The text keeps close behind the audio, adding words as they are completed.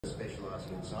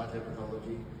specialising in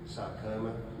cytopathology,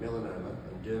 sarcoma, melanoma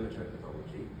and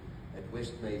dermatopathology at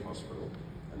Westmead Hospital,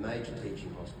 a major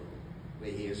teaching hospital,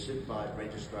 where he has supervised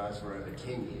registrars for over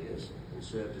 10 years and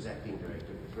served as acting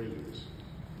director for 3 years.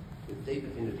 With deep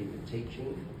affinity with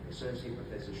teaching, Associate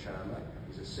Professor Sharma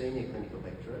is a senior clinical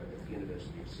lecturer at the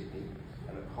University of Sydney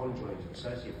and a conjoint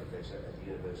Associate Professor at the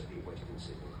University of Western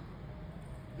Sydney.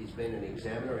 He's been an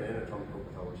examiner in anatomical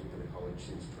pathology for the college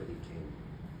since 2010.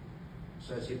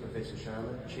 Associate Professor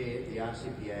Sharma chaired the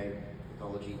RCPA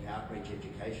Pathology Outreach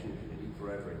Education Committee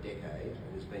for over a decade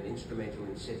and has been instrumental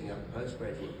in setting up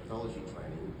postgraduate pathology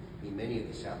training in many of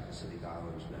the South Pacific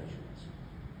Islands nations.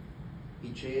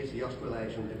 He chairs the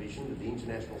Australasian Division of the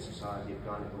International Society of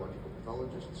Gynecological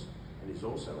Pathologists and is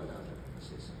also an ARTA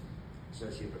assessor.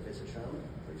 Associate Professor Sharma,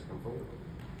 please come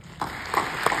forward.